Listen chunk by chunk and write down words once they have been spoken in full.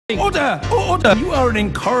Order! Order! You are an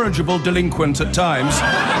incorrigible delinquent at times.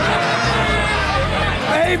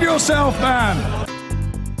 Behave yourself, man!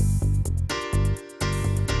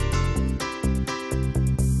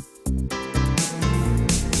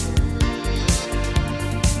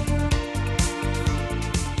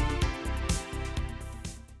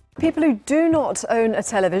 People who do not own a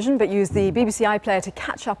television but use the BBC iPlayer to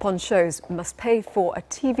catch up on shows must pay for a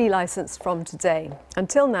TV licence from today.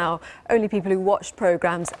 Until now, only people who watched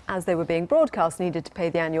programmes as they were being broadcast needed to pay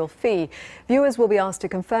the annual fee. Viewers will be asked to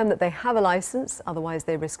confirm that they have a licence, otherwise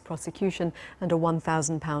they risk prosecution and a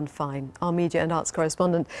 £1,000 fine. Our media and arts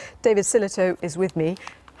correspondent David Sillito is with me.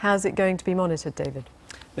 How's it going to be monitored, David?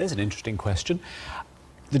 There's an interesting question.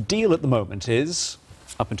 The deal at the moment is,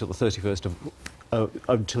 up until the 31st of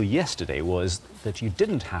until yesterday, was that you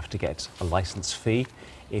didn't have to get a licence fee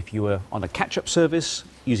if you were on a catch-up service,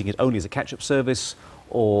 using it only as a catch-up service,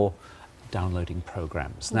 or downloading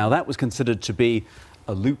programmes. Now, that was considered to be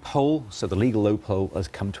a loophole, so the legal loophole has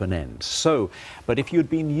come to an end. But if you had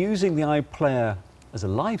been using the iPlayer as a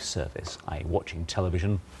live service, i.e. watching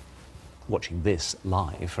television, watching this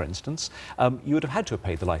live, for instance, you would have had to have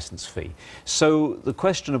paid the licence fee. So the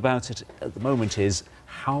question about it at the moment is,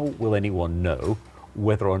 how will anyone know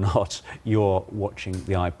whether or not you're watching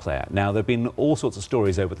the iPlayer? Now, there have been all sorts of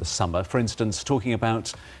stories over the summer, for instance, talking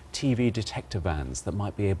about TV detector vans that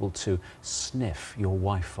might be able to sniff your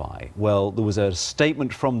Wi-Fi. Well, there was a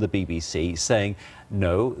statement from the BBC saying,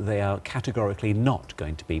 no, they are categorically not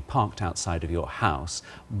going to be parked outside of your house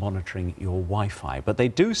monitoring your Wi-Fi. But they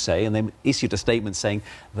do say, and they issued a statement saying,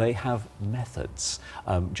 they have methods,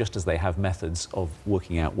 just as they have methods of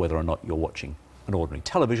working out whether or not you're watching an ordinary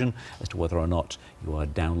television, as to whether or not you are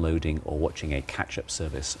downloading or watching a catch-up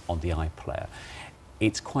service on the iPlayer.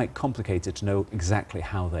 It's quite complicated to know exactly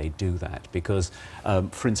how they do that because,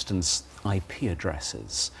 for instance, IP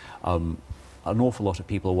addresses. An awful lot of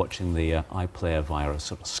people are watching the iPlayer via a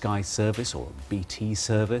sort of Sky service or a BT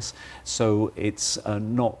service, so it's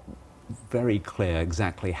not very clear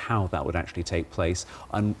exactly how that would actually take place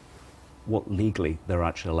and what legally they're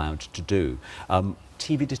actually allowed to do.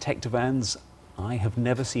 TV detector vans, I have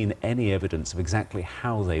never seen any evidence of exactly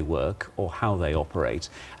how they work or how they operate,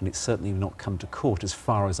 and it's certainly not come to court as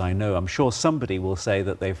far as I know. I'm sure somebody will say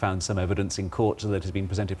that they found some evidence in court that has been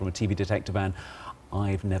presented from a TV detector van.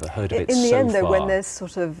 I've never heard of it so far. In the end, though, when there's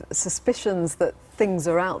sort of suspicions that things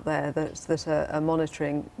are out there that are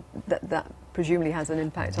monitoring, that presumably has an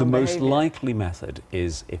impact on behaviour. The most likely method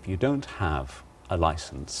is if you don't have a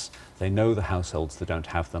licence, they know the households that don't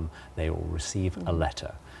have them, they will receive a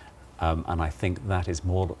letter. And I think that is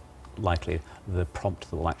more likely the prompt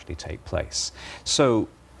that will actually take place. So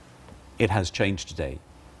it has changed today.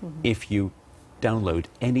 If you download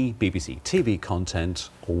any BBC TV content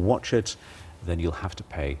or watch it, then you'll have to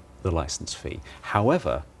pay the licence fee.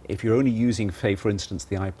 However, if you're only using, say, for instance,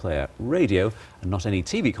 the iPlayer radio and not any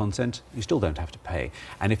TV content, you still don't have to pay.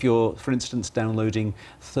 And if you're, for instance, downloading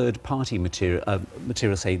third-party material,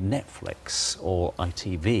 say Netflix or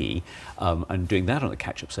ITV, and doing that on a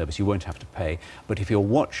catch-up service, you won't have to pay. But if you're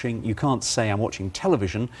watching, you can't say I'm watching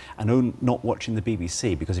television and not watching the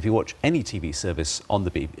BBC, because if you watch any TV service on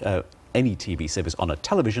the any TV service on a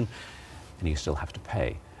television, then you still have to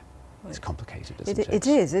pay. It's complicated, isn't it? It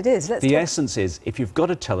is. The essence is, if you've got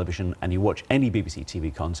a television and you watch any BBC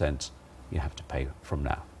TV content, you have to pay from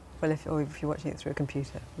now. Well, if you're watching it through a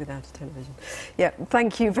computer without a television. Yeah,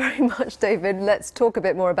 thank you very much, David. Let's talk a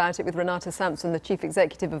bit more about it with Renata Sampson, the Chief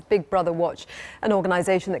Executive of Big Brother Watch, an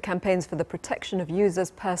organisation that campaigns for the protection of users'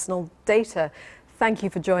 personal data. Thank you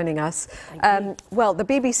for joining us. Well, the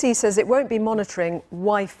BBC says it won't be monitoring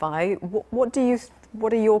Wi-Fi. What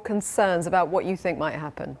are your concerns about what you think might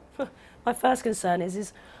happen? My first concern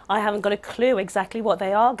is I haven't got a clue exactly what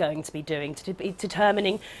they are going to be doing to be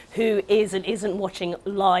determining who is and isn't watching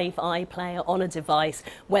live iPlayer on a device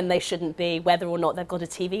when they shouldn't be, whether or not they've got a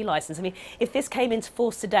TV licence. I mean, if this came into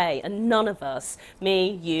force today and none of us,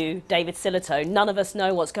 me, you, David Sillito, none of us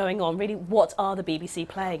know what's going on, really, what are the BBC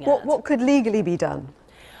playing at? What could legally be done?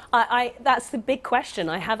 That's the big question.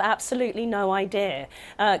 I have absolutely no idea.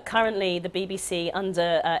 Currently, the BBC,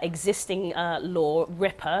 under existing law,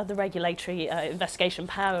 RIPA, the Regulatory Investigation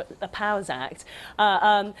Powers Act,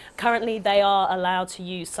 currently they are allowed to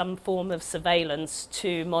use some form of surveillance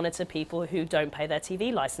to monitor people who don't pay their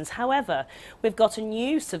TV licence. However, we've got a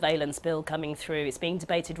new surveillance bill coming through. It's being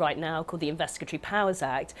debated right now, called the Investigatory Powers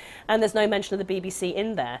Act, and there's no mention of the BBC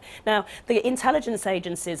in there. Now, the intelligence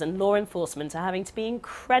agencies and law enforcement are having to be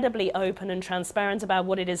incredibly incredibly open and transparent about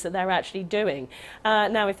what it is that they're actually doing.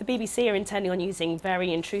 Now, if the BBC are intending on using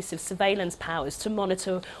very intrusive surveillance powers to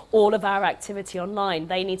monitor all of our activity online,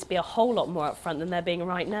 they need to be a whole lot more upfront than they're being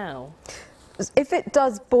right now. If it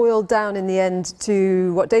does boil down in the end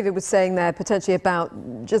to what David was saying there, potentially about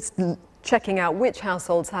just checking out which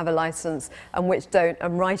households have a licence and which don't,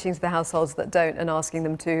 and writing to the households that don't and asking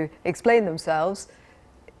them to explain themselves,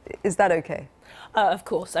 is that okay? Of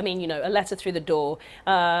course. I mean, you know, a letter through the door,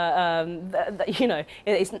 you know,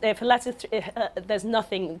 if a letter there's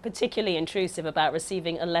nothing particularly intrusive about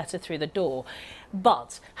receiving a letter through the door.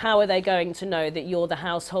 But how are they going to know that you're the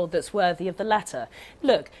household that's worthy of the letter?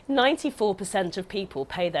 Look, 94% of people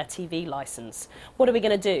pay their TV licence. What are we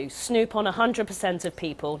going to do? Snoop on 100% of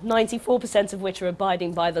people, 94% of which are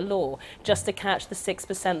abiding by the law, just to catch the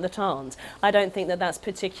 6% that aren't? I don't think that that's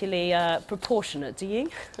particularly proportionate, do you?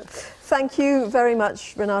 Thank you very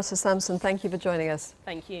much, Renata Sampson. Thank you for joining us.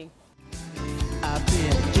 Thank you. I've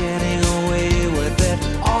been getting away with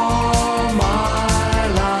it all.